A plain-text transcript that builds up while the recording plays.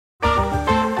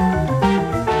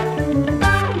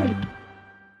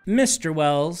Mr.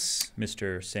 Wells.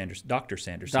 Mr. Sanders, Dr.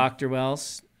 Sanderson. Dr.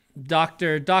 Wells.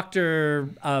 Doctor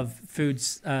of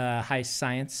Foods Heist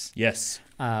Science. Yes.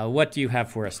 What do you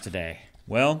have for us today?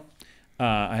 Well,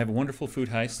 I have a wonderful food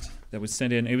heist that was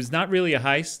sent in. It was not really a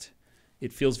heist.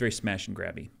 It feels very smash and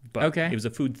grabby. But Okay. it was a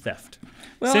food theft.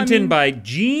 Well, Sent in by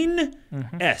Gene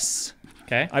S.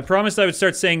 Okay. I promised I would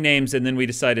start saying names, and then we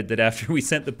decided that after we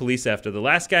sent the police after the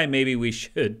last guy, maybe we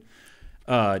should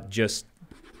just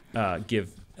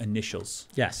give initials.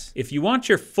 Yes. If you want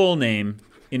your full name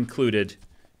included,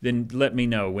 then let me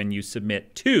know when you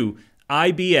submit to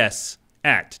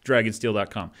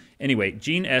ibs@dragonsteel.com. Anyway,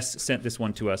 Gene S. sent this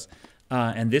one to us,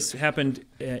 and this happened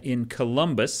in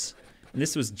Columbus, and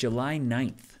this was July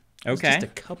 9th. It was Okay. just a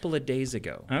couple of days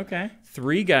ago. Okay.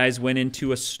 3 guys went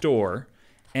into a store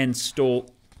and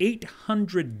stole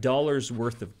 $800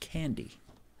 worth of candy.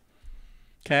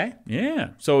 Okay. Yeah,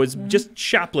 so it's just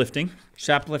shoplifting.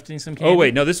 Shoplifting some candy. Oh,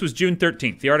 wait, no, this was June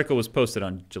 13th. The article was posted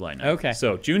on July 9th. Okay.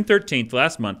 So June 13th,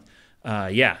 last month,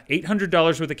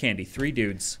 $800 worth of candy, 3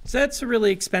 dudes. So that's a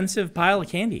really expensive pile of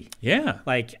candy. Yeah.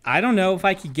 Like, I don't know if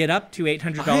I could get up to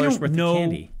 $800 I worth don't know of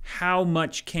candy. how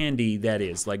much candy that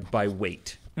is, like by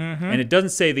weight. And it doesn't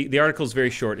say, the article's very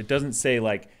short. It doesn't say,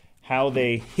 like, how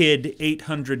they hid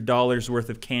 $800 worth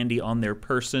of candy on their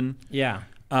person. Yeah.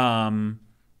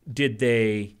 Did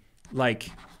they,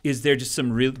 like, is there just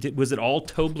some real, was it all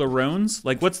Toblerones?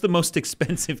 Like, what's the most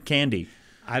expensive candy?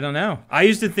 I don't know. I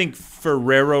used to think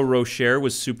Ferrero Rocher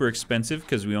was super expensive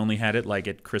because we only had it, like,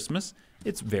 at Christmas.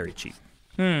 It's very cheap.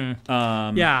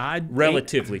 Yeah.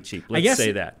 Relatively cheap, I let's guess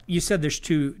say that. You said there's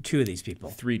two of these people.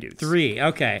 3 dudes. 3.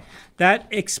 Okay. That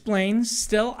explains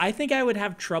still. I think I would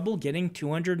have trouble getting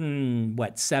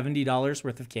 $270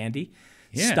 worth of candy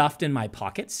stuffed in my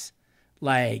pockets.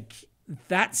 Like,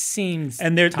 that seems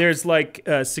And there's like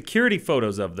security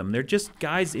photos of them. They're just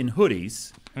guys in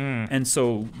hoodies. And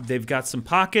so they've got some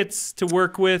pockets to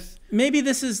work with. Maybe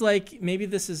this is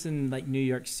in like New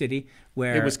York City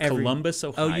where It was Columbus,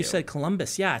 Ohio. Oh, you said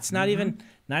Columbus. Yeah, it's not even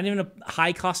a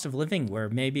high cost of living where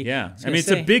maybe Yeah. I mean, it's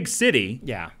a big city.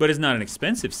 Yeah. But it's not an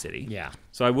expensive city. Yeah.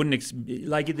 So I wouldn't,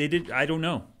 like they did, I don't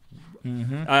know.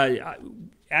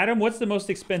 Adam, what's the most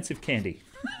expensive candy?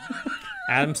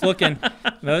 Adam's looking.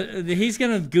 He's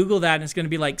going to Google that, and it's going to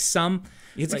be like some...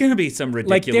 It's going to be some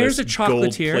ridiculous there's a chocolatier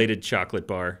gold-plated chocolate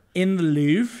bar. in the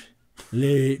Louvre.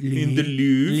 In the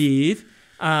Louvre?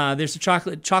 There's a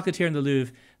chocolatier in the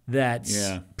Louvre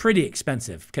that's pretty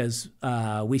expensive because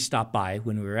we stopped by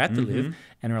when we were at the Louvre,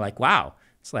 and we're like, wow,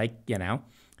 it's like,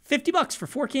 $50 for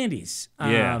 4 candies.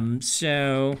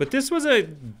 So... But this was a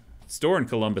store in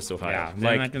Columbus, Ohio. Yeah,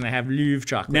 they're not going to have Louvre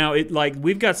chocolate. Now,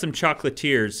 we've got some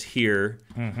chocolatiers here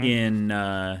in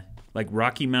like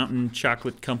Rocky Mountain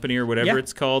Chocolate Company or whatever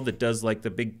it's called that does like the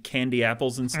big candy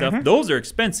apples and stuff. Those are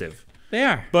expensive. They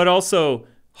are. But also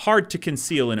hard to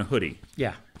conceal in a hoodie.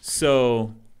 Yeah.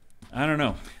 So, I don't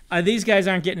know. These guys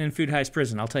aren't getting in food heist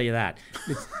prison, I'll tell you that.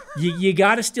 You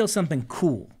got to steal something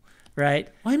cool, right?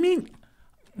 I mean,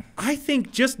 I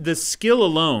think just the skill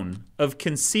alone of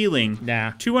concealing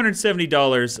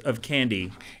 $270 of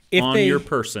candy on your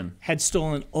person. Had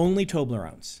stolen only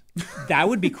Toblerones. That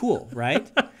would be cool,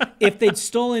 right? If they'd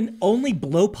stolen only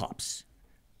blow pops,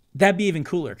 that'd be even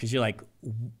cooler because you're like,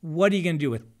 what are you going to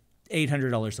do with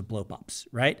 $800 of blow pops,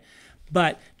 right?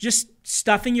 But just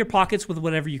stuffing your pockets with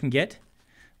whatever you can get,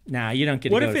 you don't get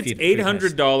to What go if to it's food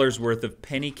 $800 worth of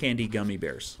penny candy gummy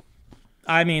bears?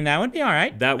 I mean, that would be all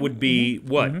right. That would be,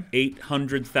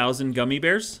 800,000 gummy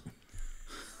bears?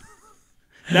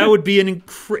 That would be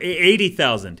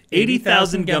 80,000.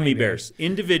 80,000 gummy bears.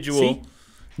 Individual,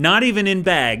 not even in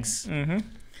bags.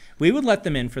 We would let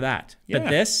them in for that. But Yeah.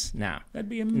 this, no. That'd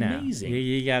be amazing. No.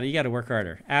 You got to work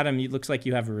harder. Adam, it looks like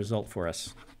you have a result for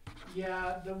us.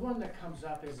 Yeah, the one that comes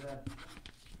up is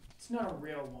it's not a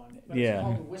real one, but Yeah. it's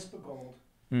called the Wisp of Gold.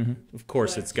 Of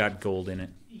course, it's got gold in it.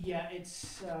 Yeah,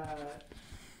 it's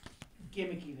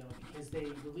gimmicky though because they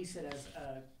release it as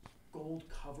a gold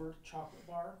covered chocolate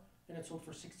bar, and it's sold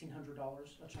for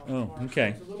 $1,600 a chocolate bar.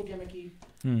 Okay. So it's a little gimmicky.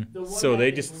 The one So they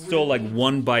that just is stole like really-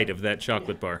 one bite of that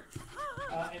chocolate bar.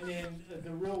 And then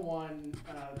the real one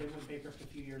that went bankrupt a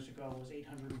few years ago was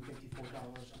 $854 a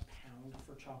pound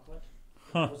for chocolate.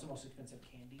 That was the most expensive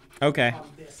candy. Okay. On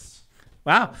this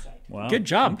Wow. website. Wow. Good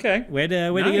job. Okay. Way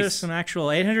to get Nice. us some actual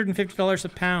 $850 a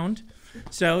pound.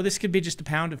 So this could be just a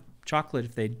pound of chocolate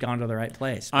if they'd gone to the right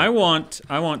place. I want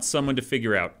someone to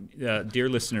figure out, dear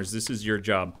listeners, this is your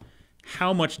job.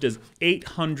 How much does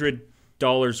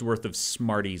 $800 worth of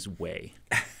Smarties weigh?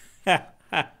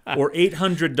 Or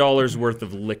 $800 worth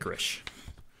of licorice?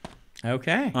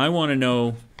 Okay. I want to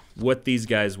know what these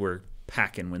guys were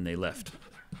packing when they left.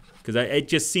 because it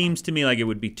just seems to me like it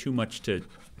would be too much to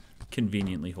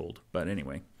conveniently hold. But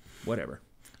anyway, whatever.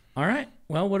 All right.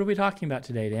 Well, what are we talking about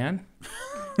today, Dan?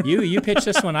 You pitched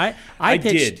this one. I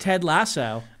pitched did. Ted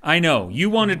Lasso. I know. You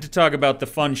wanted to talk about the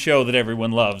fun show that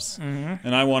everyone loves,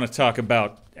 and I want to talk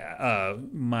about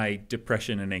my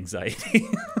depression and anxiety.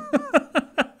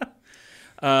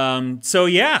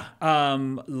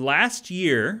 Last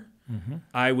year,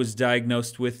 I was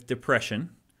diagnosed with depression,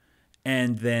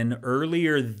 and then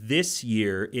earlier this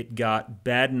year, it got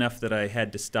bad enough that I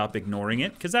had to stop ignoring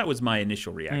it, because that was my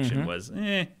initial reaction was,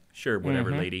 sure,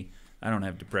 whatever, lady. I don't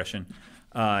have depression.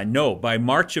 No, by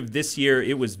March of this year,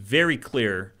 it was very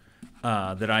clear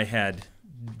that I had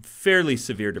fairly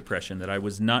severe depression, that I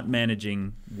was not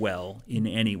managing well in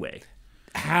any way.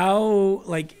 How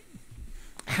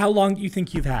long do you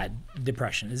think you've had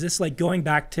depression? Is this like going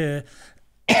back to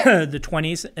the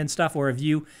 20s and stuff, or have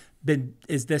you been,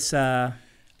 is this...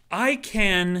 I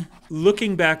can,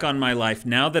 looking back on my life,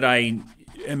 now that I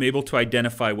am able to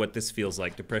identify what this feels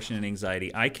like, depression and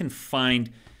anxiety, I can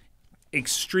find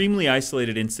extremely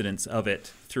isolated incidents of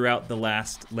it throughout the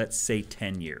last, let's say,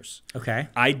 10 years. Okay.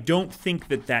 I don't think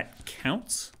that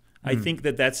counts. I think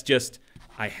that's just,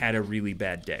 I had a really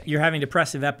bad day. You're having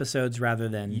depressive episodes rather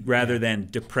than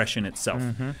depression itself.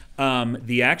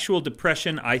 The actual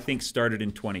depression, I think, started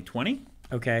in 2020.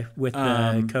 Okay, with the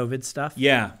COVID stuff?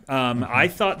 Yeah. I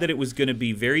thought that it was going to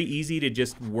be very easy to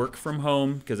just work from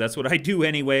home, because that's what I do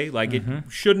anyway. Like, it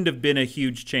shouldn't have been a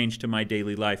huge change to my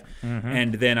daily life.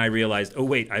 And then I realized, oh,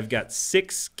 wait, I've got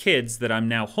 6 kids that I'm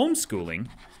now homeschooling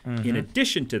in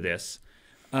addition to this.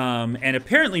 And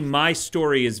apparently my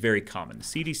story is very common. The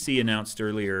CDC announced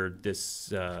earlier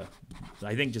this,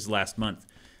 I think just last month,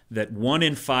 that 1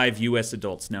 in 5 U.S.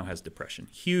 adults now has depression.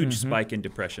 Huge spike in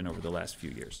depression over the last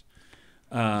few years.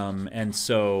 And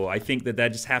so I think that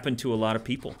just happened to a lot of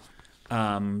people.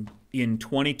 In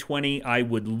 2020, I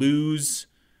would lose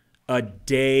a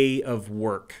day of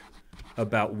work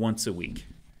about once a week.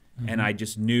 And I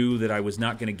just knew that I was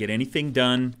not going to get anything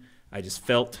done. I just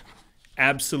felt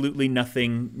absolutely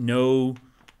nothing.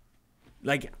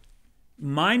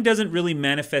 Mine doesn't really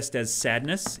manifest as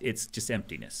sadness. It's just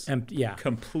emptiness. Yeah.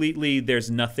 Completely, there's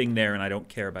nothing there, and I don't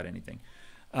care about anything.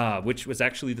 Which was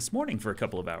actually this morning for a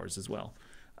couple of hours as well.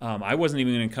 I wasn't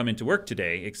even going to come into work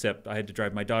today, except I had to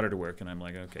drive my daughter to work, and I'm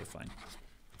like, okay, fine.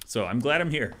 So I'm glad I'm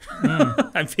here.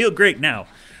 I feel great now.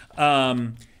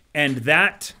 And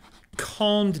that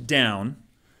calmed down.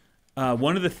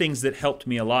 One of the things that helped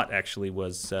me a lot, actually,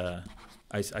 was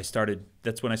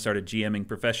that's when I started GMing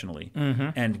professionally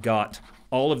and got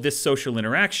all of this social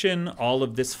interaction, all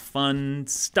of this fun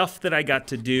stuff that I got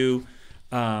to do,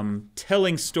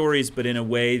 telling stories, but in a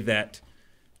way that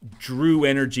drew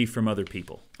energy from other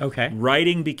people. Okay.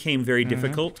 Writing became very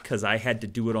difficult because I had to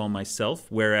do it all myself,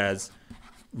 whereas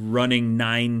running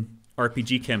 9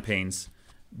 RPG campaigns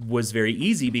was very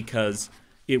easy because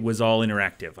it was all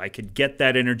interactive. I could get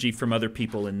that energy from other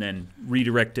people and then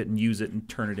redirect it and use it and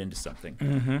turn it into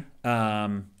something.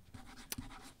 And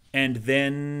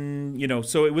then,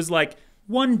 so it was like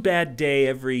one bad day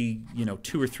every,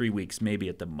 2 or 3 weeks, maybe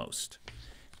at the most.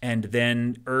 And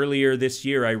then earlier this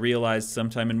year, I realized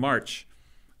sometime in March,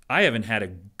 I haven't had a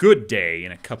good day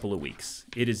in a couple of weeks.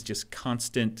 It is just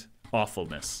constant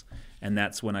awfulness. And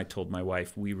that's when I told my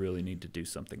wife, we really need to do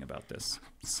something about this.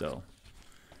 So,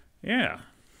 yeah.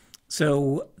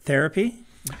 So, therapy?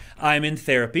 I'm in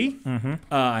therapy.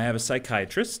 I have a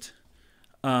psychiatrist.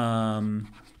 I'm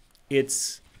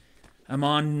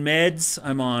on meds.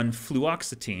 I'm on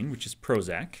fluoxetine, which is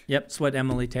Prozac. Yep, it's what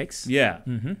Emily takes. Yeah.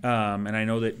 And I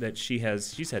know that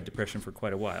she's had depression for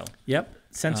quite a while. Yep,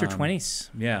 since her 20s.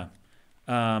 Yeah.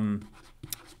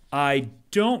 I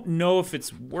don't know if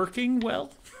it's working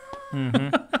well.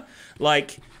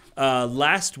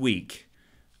 Last week,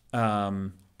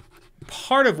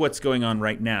 part of what's going on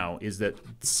right now is that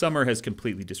summer has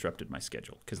completely disrupted my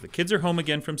schedule because the kids are home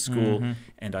again from school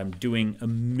and I'm doing a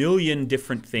million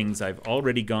different things. I've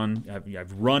already gone,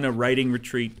 I've run a writing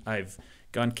retreat. I've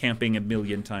gone camping a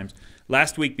million times.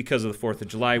 Last week, because of the 4th of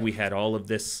July, we had all of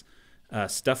this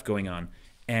stuff going on.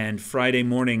 And Friday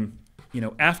morning,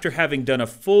 after having done a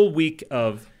full week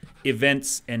of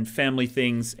events and family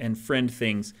things and friend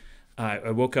things,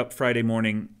 I woke up Friday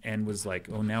morning and was like,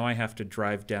 oh, now I have to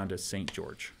drive down to St.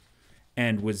 George.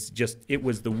 And it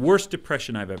was the worst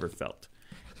depression I've ever felt.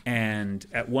 And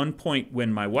at one point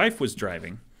when my wife was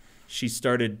driving, she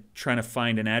started trying to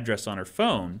find an address on her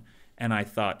phone. And I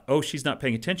thought, oh, she's not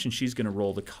paying attention. She's going to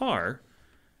roll the car.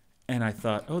 And I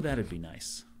thought, oh, that'd be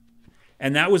nice.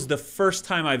 And that was the first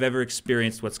time I've ever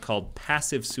experienced what's called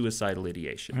passive suicidal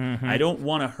ideation. I don't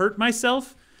want to hurt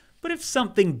myself, But if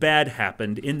something bad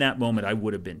happened in that moment, I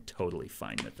would have been totally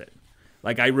fine with it.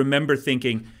 Like, I remember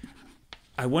thinking,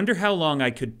 I wonder how long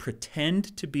I could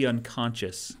pretend to be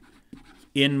unconscious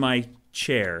in my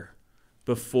chair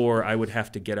before I would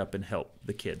have to get up and help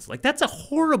the kids. Like, that's a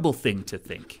horrible thing to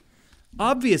think.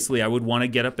 Obviously, I would want to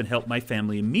get up and help my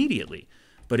family immediately.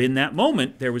 But in that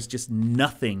moment, there was just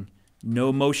nothing, no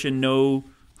emotion, no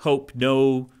hope,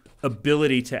 no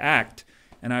ability to act.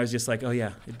 And I was just like, oh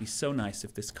yeah, it'd be so nice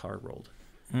if this car rolled.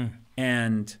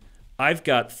 And I've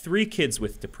got 3 kids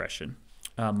with depression.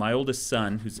 My oldest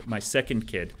son, who's my second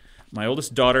kid, my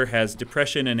oldest daughter has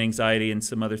depression and anxiety and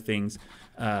some other things.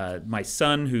 My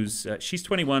son, she's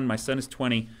 21, my son is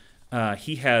 20.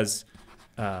 He has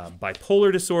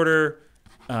bipolar disorder,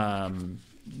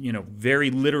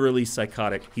 very literally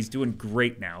psychotic. He's doing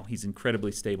great now. He's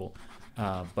incredibly stable.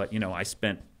 But I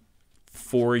spent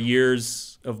 4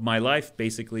 years of my life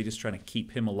basically just trying to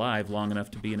keep him alive long enough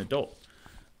to be an adult.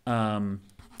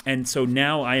 And so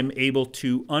now I am able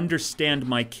to understand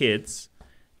my kids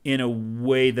in a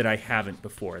way that I haven't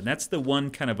before. And that's the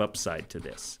one kind of upside to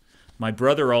this. My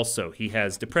brother also, he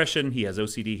has depression, he has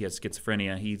OCD, he has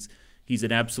schizophrenia. He's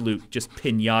an absolute just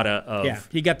piñata of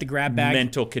he got the grab bag.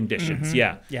 Mental conditions.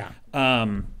 Yeah.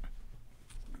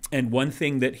 And one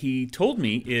thing that he told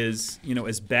me is,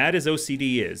 as bad as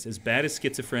OCD is, as bad as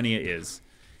schizophrenia is,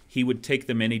 he would take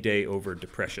them any day over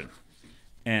depression.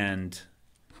 And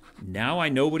now I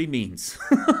know what he means.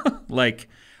 Like,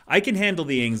 I can handle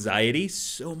the anxiety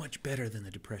so much better than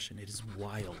the depression. It is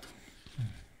wild.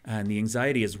 And the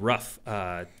anxiety is rough.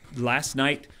 Last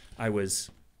night, I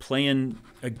was playing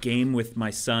a game with my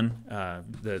son,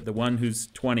 the one who's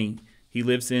 20. He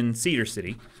lives in Cedar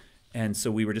City. And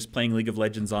so we were just playing League of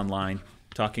Legends online,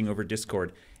 talking over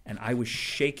Discord. And I was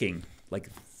shaking, like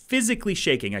physically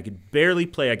shaking. I could barely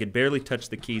play. I could barely touch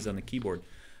the keys on the keyboard.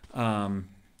 And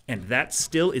that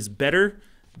still is better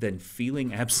than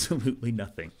feeling absolutely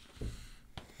nothing.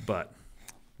 But,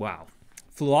 wow.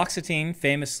 Fluoxetine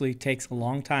famously takes a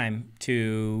long time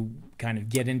to kind of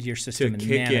get into your system and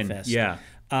manifest. Yeah.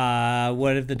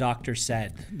 What have the doctors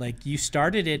said? Like, you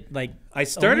started it like... I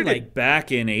started it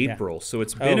back in April, so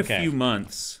it's been a few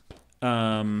months.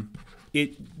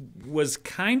 It was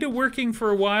kind of working for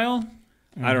a while.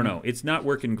 I don't know. It's not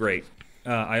working great.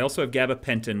 I also have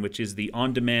gabapentin, which is the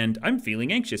on-demand, I'm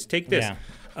feeling anxious, take this. Yeah.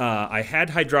 I had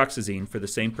hydroxyzine for the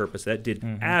same purpose. That did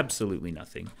absolutely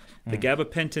nothing. The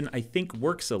gabapentin, I think,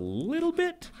 works a little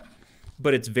bit,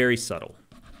 but it's very subtle.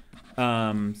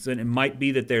 So it might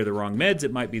be that they're the wrong meds.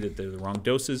 It might be that they're the wrong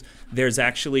doses. There's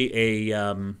actually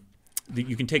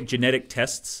you can take genetic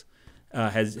tests.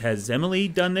 Has Emily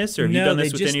done this, or have you done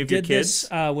this with any of your kids?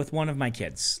 This with one of my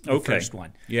kids, the first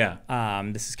one. Yeah.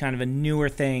 This is kind of a newer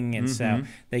thing, and so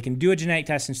they can do a genetic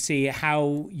test and see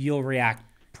how you'll react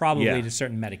probably to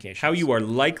certain medications. How you are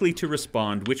likely to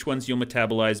respond, which ones you'll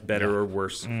metabolize better or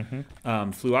worse.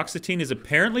 Fluoxetine is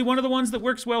apparently one of the ones that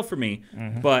works well for me,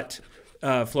 but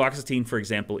fluoxetine, for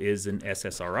example, is an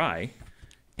SSRI,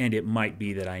 and it might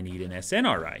be that I need an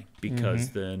SNRI because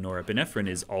the norepinephrine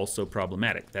is also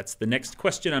problematic. That's the next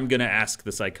question I'm going to ask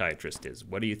the psychiatrist is,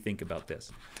 what do you think about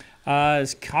this?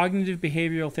 Is cognitive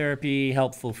behavioral therapy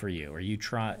helpful for you?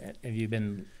 Have you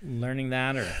been learning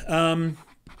that? Or?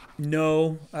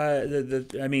 No.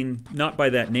 I mean, not by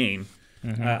that name.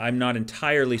 I'm not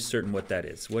entirely certain what that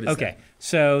is. What is that? Okay,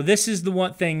 so this is the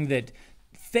one thing that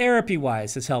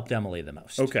therapy-wise has helped Emily the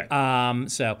most. Okay.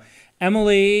 So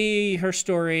Emily, her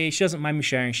story, she doesn't mind me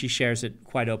sharing. She shares it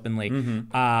quite openly.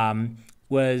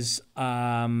 Was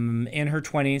in her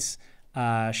 20s.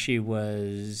 She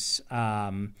was,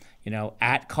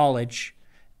 at college,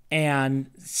 and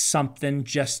something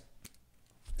just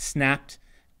snapped,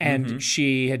 and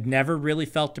she had never really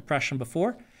felt depression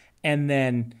before, and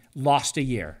then lost a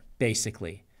year,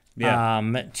 basically. Yeah.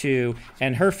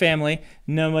 And her family,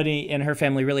 nobody in her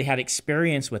family really had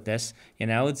experience with this.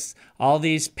 It's all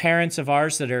these parents of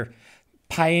ours that are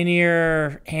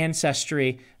pioneer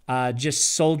ancestry,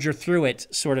 just soldier through it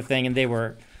sort of thing. And they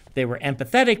were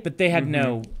empathetic, but they had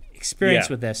no experience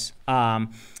with this.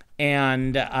 And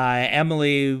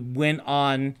Emily went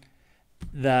on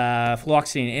the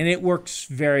fluoxetine, and it works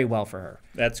very well for her.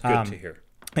 That's good to hear.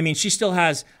 I mean, she still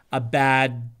has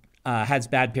has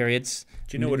bad periods.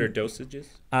 Do you know what her dosage is?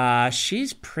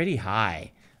 She's pretty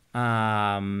high.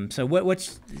 So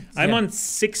what's... I'm on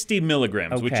 60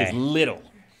 milligrams, which is little.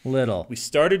 We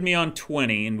started me on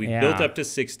 20, and we built up to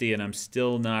 60, and I'm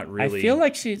still not really... I feel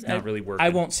like she's... not really working. I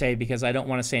won't say because I don't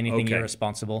want to say anything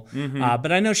irresponsible.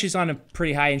 But I know she's on a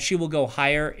pretty high, and she will go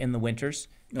higher in the winters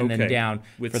and then down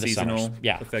with for the seasonal summers.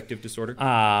 Yeah. affective disorder.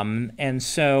 And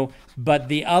so, but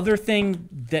the other thing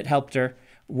that helped her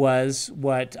was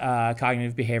what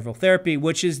cognitive behavioral therapy,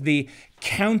 which is the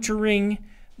countering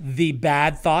the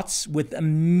bad thoughts with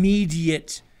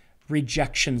immediate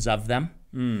rejections of them.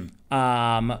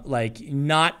 Like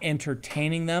not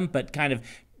entertaining them, but kind of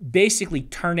basically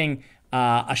turning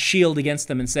a shield against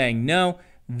them and saying, no,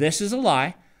 this is a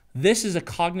lie. This is a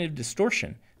cognitive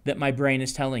distortion that my brain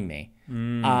is telling me.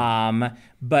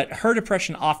 But her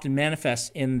depression often manifests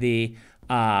in the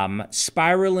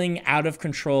spiraling out of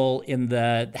control in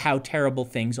the how terrible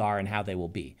things are and how they will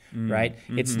be, right?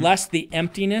 It's less the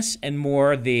emptiness and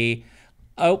more the,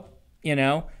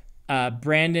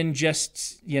 Brandon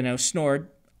just, snored.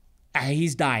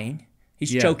 He's dying.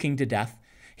 He's choking to death.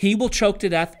 He will choke to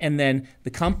death, and then the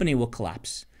company will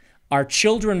collapse. Our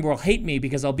children will hate me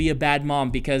because I'll be a bad mom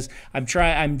because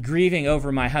I'm grieving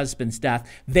over my husband's death.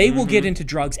 They will get into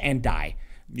drugs and die.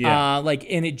 Yeah.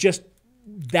 And it just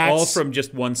that's all from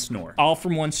just one snore. All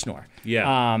from one snore.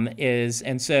 Yeah.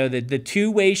 And so the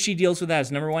two ways she deals with that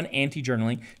is, number one,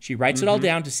 anti-journaling. She writes it all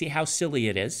down to see how silly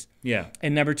it is. Yeah.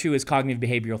 And number two is cognitive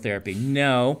behavioral therapy.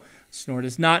 No, snore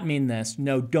does not mean this.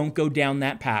 No, don't go down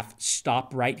that path.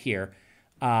 Stop right here.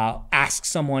 Ask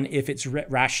someone if it's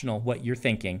rational what you're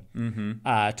thinking.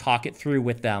 Talk it through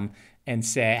with them and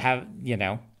say,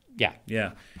 yeah.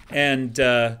 Yeah. And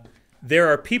there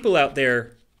are people out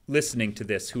there listening to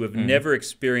this who have never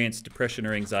experienced depression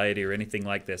or anxiety or anything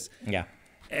like this. Yeah.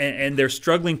 And they're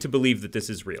struggling to believe that this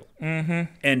is real.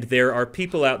 And there are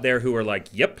people out there who are like,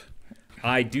 yep,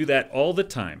 I do that all the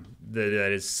time.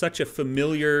 That is such a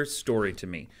familiar story to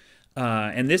me.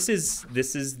 And this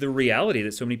is the reality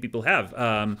that so many people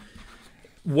have.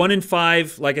 1 in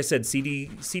 5, like I said,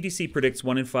 CDC predicts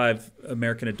 1 in 5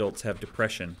 American adults have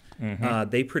depression.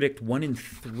 They predict 1 in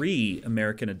 3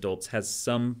 American adults has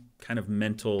some kind of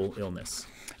mental illness.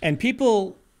 And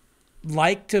people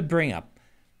like to bring up,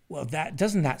 well,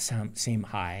 doesn't that seem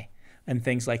high, and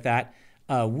things like that.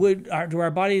 Do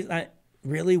our bodies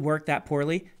really work that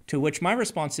poorly? To which my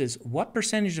response is, what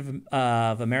percentage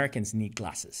of Americans need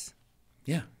glasses?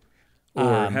 Yeah.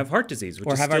 Or have heart disease,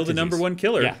 which is still the number one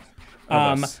killer. Yeah.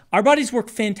 Of us. Our bodies work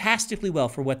fantastically well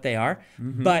for what they are,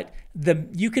 but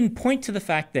you can point to the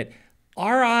fact that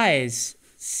our eyes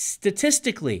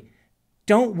statistically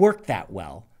don't work that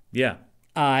well. Yeah.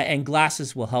 And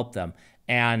glasses will help them.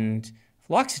 And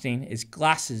fluoxetine is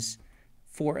glasses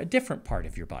for a different part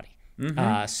of your body,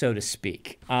 so to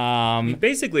speak.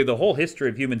 Basically, the whole history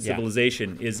of human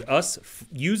civilization is us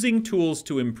using tools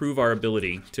to improve our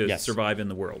ability to survive in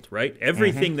the world, right?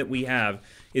 Everything that we have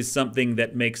is something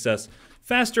that makes us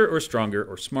faster or stronger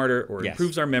or smarter or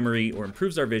improves our memory or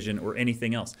improves our vision or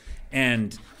anything else.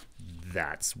 And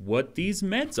that's what these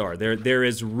meds are. They're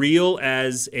as real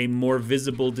as a more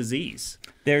visible disease.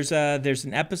 There's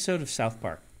an episode of South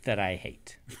Park that I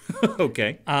hate.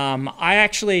 Okay.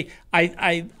 I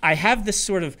have this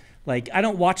sort of, like, I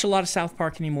don't watch a lot of South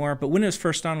Park anymore, but when it was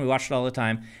first on, we watched it all the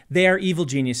time. They are evil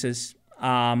geniuses.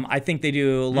 I think they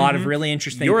do a lot of really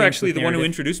interesting things. You're actually the one who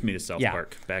introduced me to South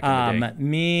Park back in the day.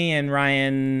 Me and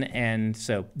Ryan and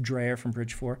so Dreyer from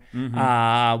Bridge 4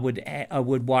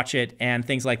 would watch it and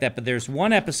things like that. But there's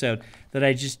one episode that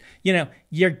I just,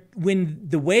 when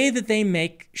the way that they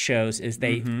make shows is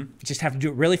they just have to do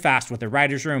it really fast with the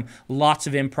writer's room, lots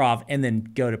of improv, and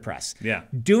then go to press. Yeah.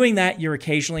 Doing that, you're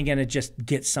occasionally going to just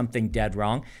get something dead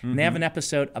wrong. And they have an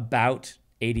episode about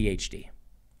ADHD.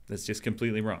 That's just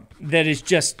completely wrong. That is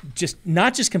just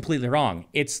not just completely wrong.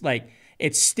 It's like,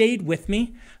 it stayed with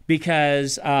me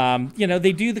because,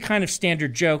 they do the kind of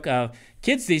standard joke of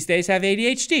kids these days have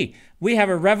ADHD. We have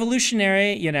a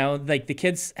revolutionary, like the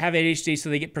kids have ADHD, so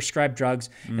they get prescribed drugs,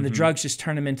 and the drugs just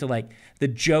turn them into, like, the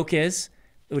joke is,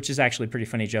 which is actually a pretty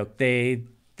funny joke, they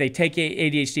take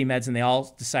ADHD meds and they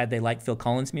all decide they like Phil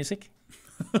Collins music.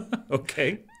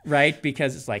 Okay. Right,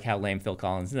 because it's like how lame Phil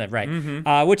Collins is,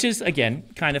 right? Which is, again,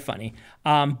 kind of funny.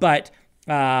 But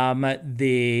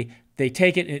they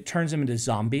take it and it turns them into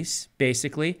zombies,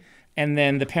 basically. And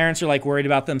then the parents are like worried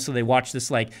about them, so they watch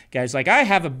this guy's like, I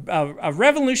have a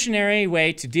revolutionary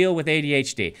way to deal with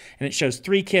ADHD. And it shows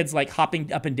 3 kids like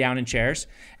hopping up and down in chairs.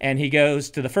 And he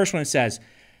goes to the first one and says,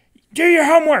 do your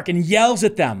homework, and yells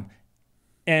at them.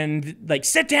 And like,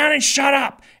 sit down and shut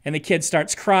up. And the kid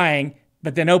starts crying,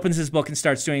 but then opens his book and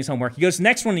starts doing his homework. He goes to the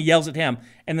next one and yells at him.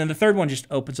 And then the third one just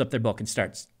opens up their book and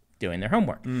starts doing their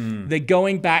homework. They're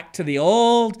going back to the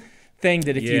old thing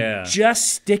that if you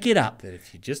just stick it up. That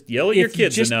if you just yell at your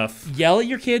kids enough. Yell at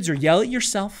your kids or yell at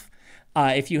yourself.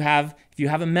 If you have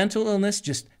a mental illness,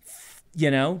 just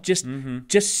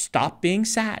stop being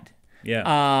sad.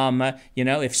 Yeah.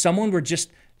 If someone were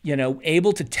just,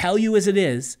 able to tell you as it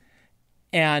is,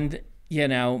 and,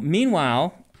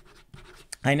 meanwhile,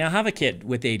 I now have a kid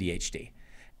with ADHD,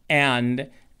 and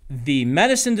the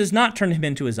medicine does not turn him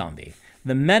into a zombie.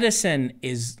 The medicine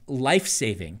is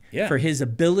life-saving for his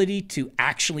ability to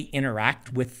actually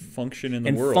interact with function in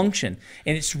the world. Function.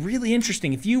 And it's really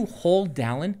interesting. If you hold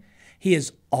Dallin,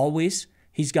 he's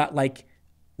got like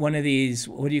one of these,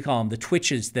 what do you call them? The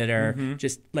twitches that are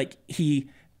just like the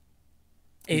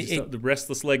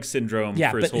restless leg syndrome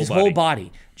for his his whole body. whole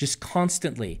body, just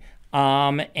constantly.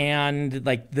 And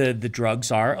like the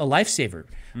drugs are a lifesaver.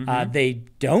 They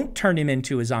don't turn him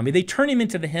into a zombie. They turn him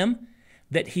into the him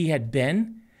that he had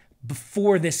been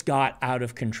before this got out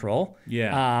of control.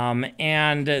 Yeah.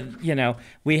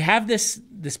 We have this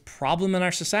problem in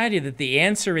our society that the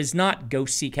answer is not go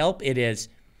seek help. It is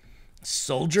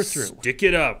soldier through. Stick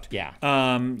it out. Yeah.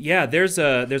 There's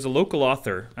a local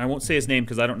author. I won't say his name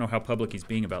because I don't know how public he's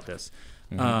being about this.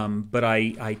 But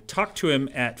I talked to him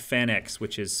at FanX,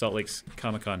 which is Salt Lake's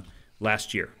Comic-Con,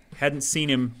 last year. Hadn't seen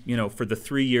him, for the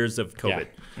 3 years of COVID.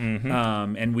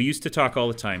 Yeah. And we used to talk all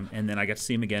the time. And then I got to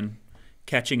see him again,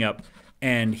 catching up.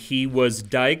 And he was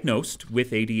diagnosed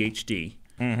with ADHD,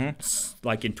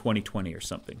 like in 2020 or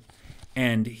something.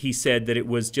 And he said that it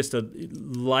was just a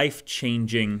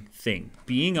life-changing thing,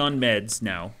 being on meds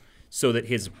now so that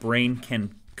his brain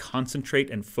can concentrate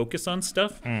and focus on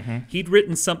stuff. He'd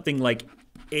written something like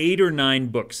 8 or 9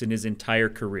 books in his entire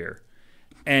career.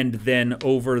 And then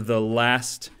over the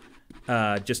last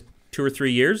just 2 or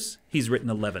 3 years, he's written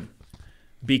 11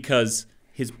 because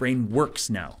his brain works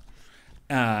now.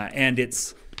 And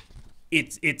it's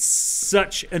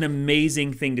such an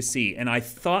amazing thing to see. And I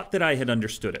thought that I had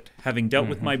understood it. Having dealt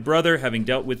with my brother, having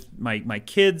dealt with my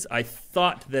kids, I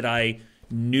thought that I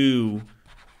knew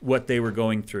what they were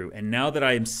going through. And now that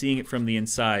I am seeing it from the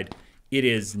inside, it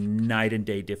is night and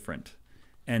day different.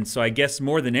 And so I guess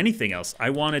more than anything else,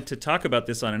 I wanted to talk about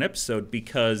this on an episode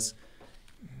because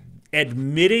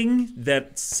admitting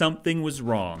that something was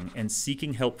wrong and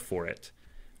seeking help for it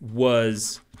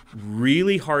was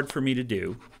really hard for me to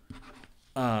do,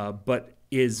 but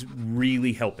is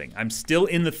really helping. I'm still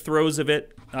in the throes of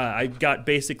it. I got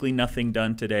basically nothing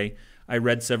done today. I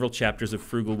read several chapters of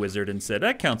Frugal Wizard and said,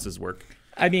 that counts as work.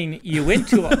 I mean, you went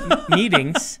to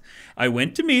meetings. I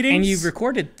went to meetings. And you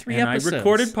recorded 3 episodes. I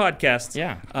recorded podcasts.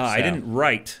 Yeah. I didn't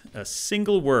write a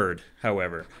single word,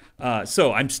 however.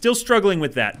 So I'm still struggling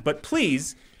with that. But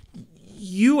please,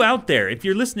 you out there, if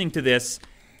you're listening to this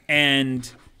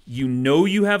and you know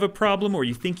you have a problem or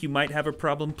you think you might have a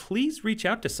problem, please reach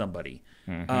out to somebody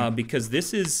because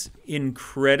this is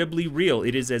incredibly real.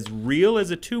 It is as real as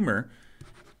a tumor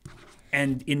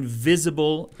and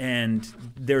invisible, and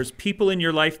there's people in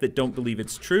your life that don't believe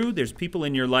it's true. There's people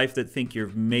in your life that think you're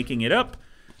making it up.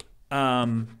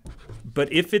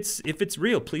 But if it's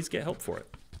real, please get help for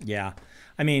it. Yeah.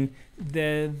 I mean,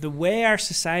 the way our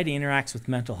society interacts with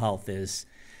mental health is,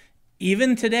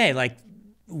 even today, like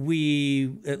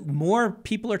more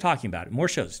people are talking about it, more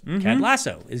shows. Ted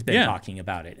Lasso has been talking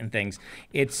about it and things.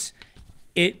 It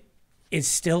is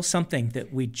still something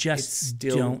that we just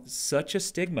don't. Such a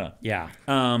stigma. Yeah.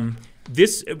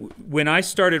 When I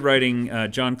started writing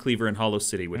John Cleaver and Hollow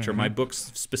City, which are my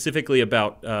books specifically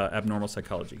about abnormal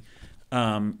psychology,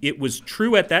 it was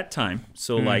true at that time,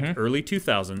 so like early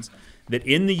 2000s, that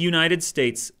in the United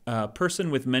States, a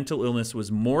person with mental illness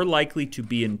was more likely to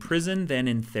be in prison than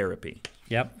in therapy.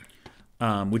 Yep.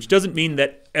 Which doesn't mean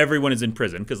that everyone is in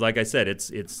prison, because like I said,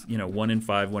 it's 1 in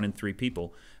 5, 1 in 3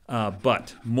 people.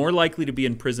 But more likely to be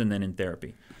in prison than in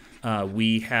therapy.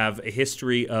 We have a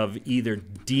history of either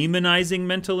demonizing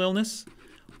mental illness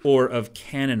or of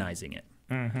canonizing it.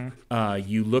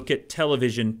 You look at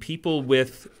television, people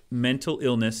with mental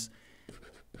illness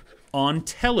on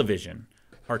television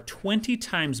are 20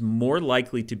 times more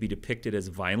likely to be depicted as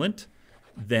violent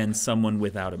than someone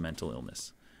without a mental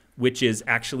illness, which is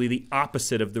actually the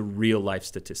opposite of the real life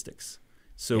statistics.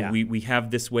 So we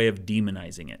have this way of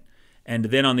demonizing it. And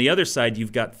then on the other side,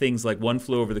 you've got things like One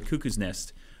Flew Over the Cuckoo's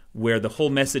Nest, where the whole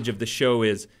message of the show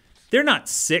is they're not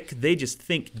sick, they just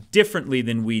think differently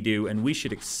than we do, and we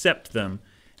should accept them.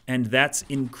 And that's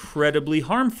incredibly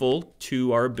harmful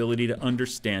to our ability to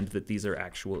understand that these are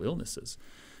actual illnesses.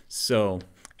 So,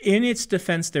 in its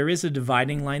defense, there is a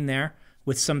dividing line there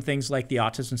with some things like the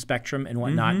autism spectrum and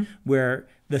whatnot, where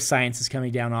the science is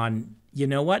coming down on, you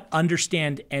know what,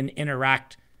 understand and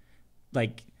interact,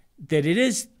 like that it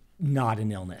is not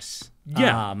an illness.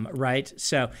 Right?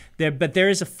 So there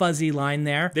is a fuzzy line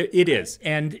there. It is.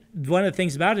 And one of the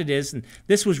things about it is, and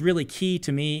this was really key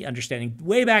to me understanding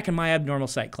way back in my abnormal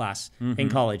psych class in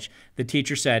college, the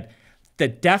teacher said, the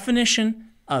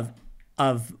definition of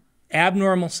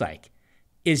abnormal psych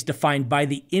is defined by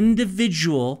the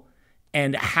individual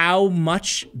and how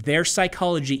much their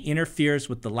psychology interferes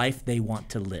with the life they want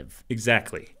to live.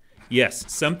 Exactly. Yes,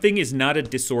 something is not a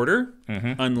disorder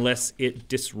unless it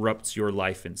disrupts your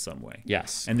life in some way.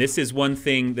 Yes. And this is one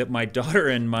thing that my daughter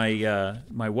and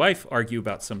my wife argue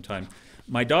about sometimes.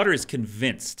 My daughter is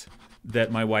convinced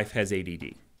that my wife has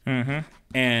ADD.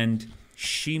 And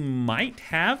she might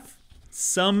have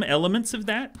some elements of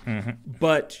that,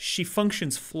 but she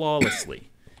functions flawlessly.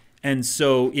 And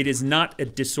so it is not a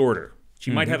disorder.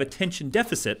 She might have attention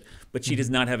deficit, but she does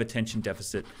not have attention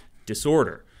deficit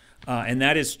disorder. And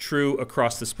that is true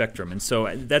across the spectrum. And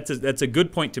so that's a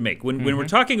good point to make. When we're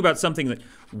talking about something that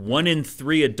 1 in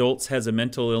 3 adults has a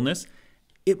mental illness,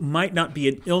 it might not be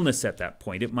an illness at that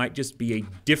point. It might just be a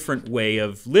different way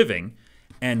of living.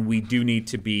 And we do need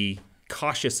to be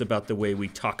cautious about the way we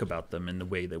talk about them and the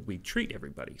way that we treat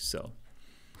everybody. So,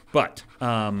 but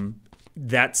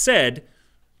that said,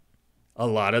 a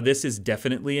lot of this is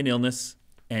definitely an illness,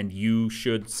 and you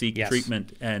should seek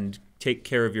treatment and take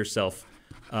care of yourself.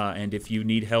 And if you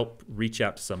need help, reach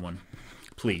out to someone,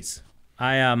 please.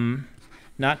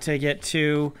 Not to get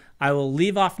too, I will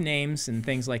leave off names and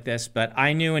things like this, but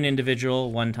I knew an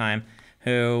individual one time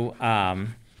who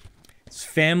his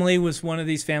family was one of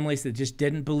these families that just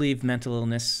didn't believe mental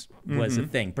illness was a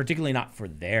thing, particularly not for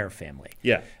their family.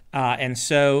 Yeah. And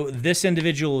so this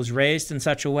individual was raised in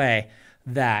such a way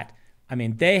that, I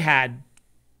mean, they had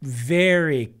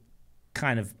very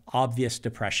kind of obvious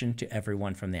depression to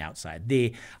everyone from the outside.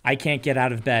 I can't get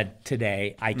out of bed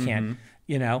today. I can't,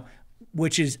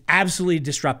 which is absolutely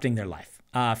disrupting their life.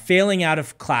 Failing out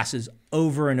of classes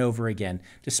over and over again,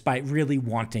 despite really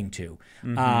wanting to,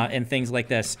 and things like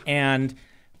this. And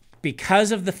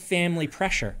because of the family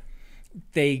pressure,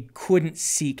 they couldn't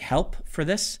seek help for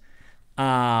this.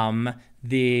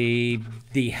 The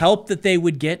help that they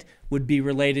would get would be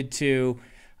related to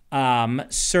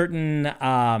certain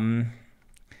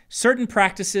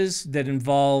practices that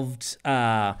involved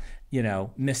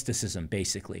mysticism,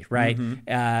 basically, right?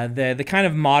 The kind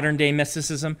of modern day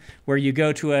mysticism where you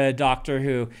go to a doctor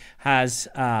who has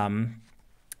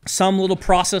some little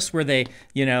process where they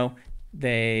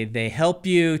help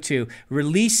you to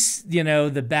release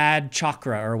the bad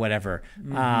chakra or whatever,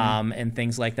 and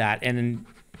things like that. And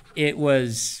it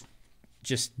was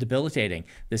just debilitating.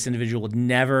 This individual would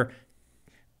never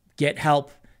get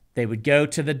help. They would go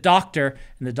to the doctor,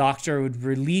 and the doctor would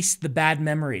release the bad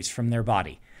memories from their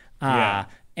body.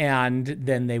 And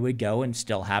then they would go and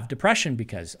still have depression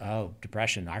because,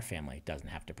 depression, our family doesn't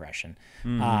have depression.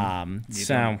 You don't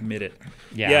admit it.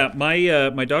 Yeah,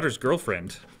 my daughter's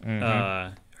girlfriend,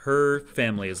 her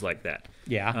family is like that.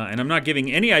 Yeah. And I'm not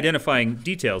giving any identifying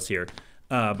details here,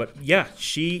 but yeah,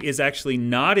 she is actually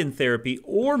not in therapy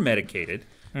or medicated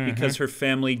because her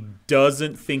family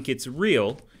doesn't think it's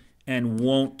real and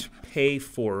won't pay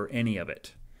for any of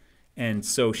it. And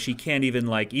so she can't even,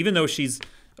 even though she's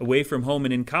away from home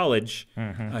and in college,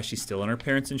 she's still on her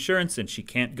parents' insurance, and she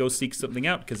can't go seek something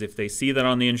out because if they see that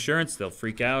on the insurance, they'll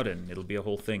freak out and it'll be a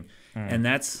whole thing. And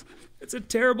it's a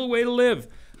terrible way to live.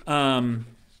 And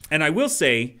I will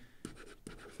say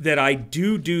that I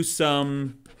do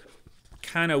some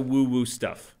kind of woo-woo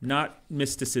stuff, not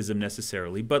mysticism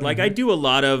necessarily, but I do a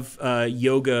lot of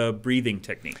yoga breathing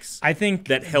techniques. I think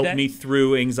that help me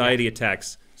through anxiety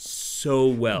attacks so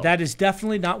well. That is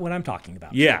definitely not what I'm talking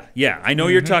about. Yeah. I know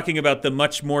you're talking about the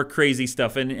much more crazy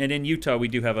stuff, and in Utah we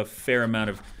do have a fair amount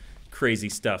of crazy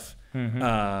stuff.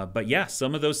 But yeah,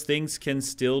 some of those things can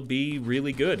still be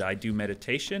really good. I do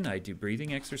meditation, I do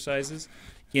breathing exercises,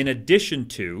 in addition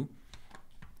to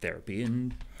therapy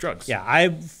and drugs. Yeah,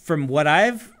 from what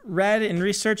I've read and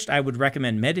researched, I would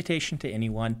recommend meditation to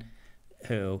anyone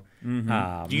who...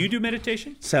 do you do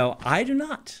meditation? So I do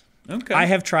not. Okay. I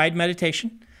have tried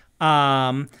meditation.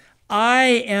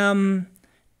 I am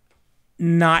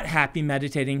not happy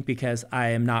meditating because I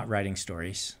am not writing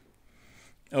stories.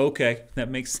 Okay, that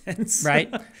makes sense. Right?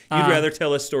 You'd rather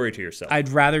tell a story to yourself. I'd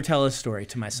rather tell a story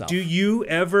to myself. Do you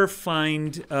ever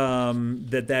find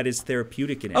that is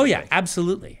therapeutic in any way? Oh, yeah,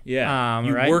 absolutely. Yeah.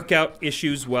 You work out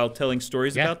issues while telling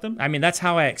stories about them? I mean, that's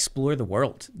how I explore the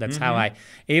world. That's how I,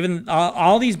 even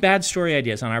all these bad story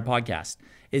ideas on our podcast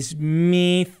is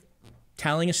me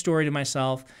telling a story to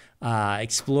myself,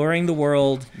 exploring the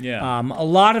world. Yeah. A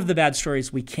lot of the bad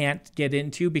stories we can't get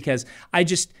into because I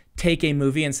just take a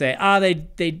movie and say,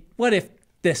 what if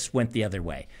this went the other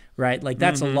way, right? Like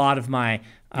that's a lot of my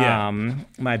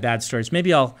my bad stories.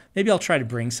 Maybe I'll try to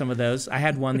bring some of those. I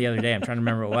had one the other day. I'm trying to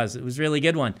remember what it was. It was a really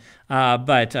good one,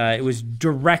 but it was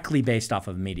directly based off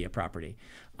of a media property.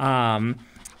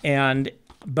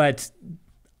 But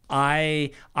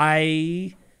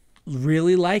I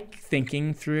really like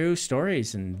thinking through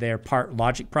stories, and they're part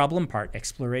logic problem, part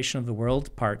exploration of the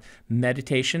world, part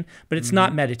meditation. But it's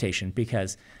not meditation,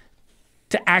 because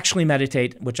to actually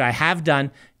meditate, which I have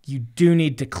done, you do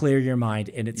need to clear your mind,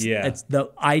 and it's the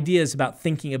ideas about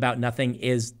thinking about nothing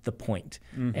is the point,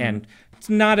 and it's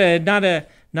not a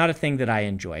thing that I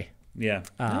enjoy. Yeah,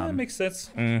 that makes sense.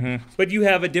 But you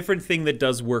have a different thing that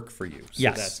does work for you, so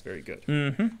Yes. that's very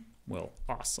good. Well,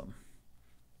 awesome,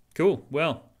 cool.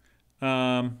 Well,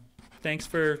 thanks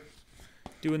for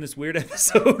doing this weird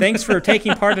episode. Thanks for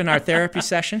taking part in our therapy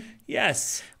session.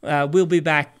 Yes, We'll be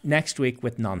back next week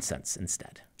with nonsense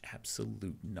instead.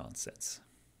 absolute nonsense.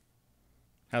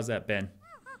 How's that, Ben?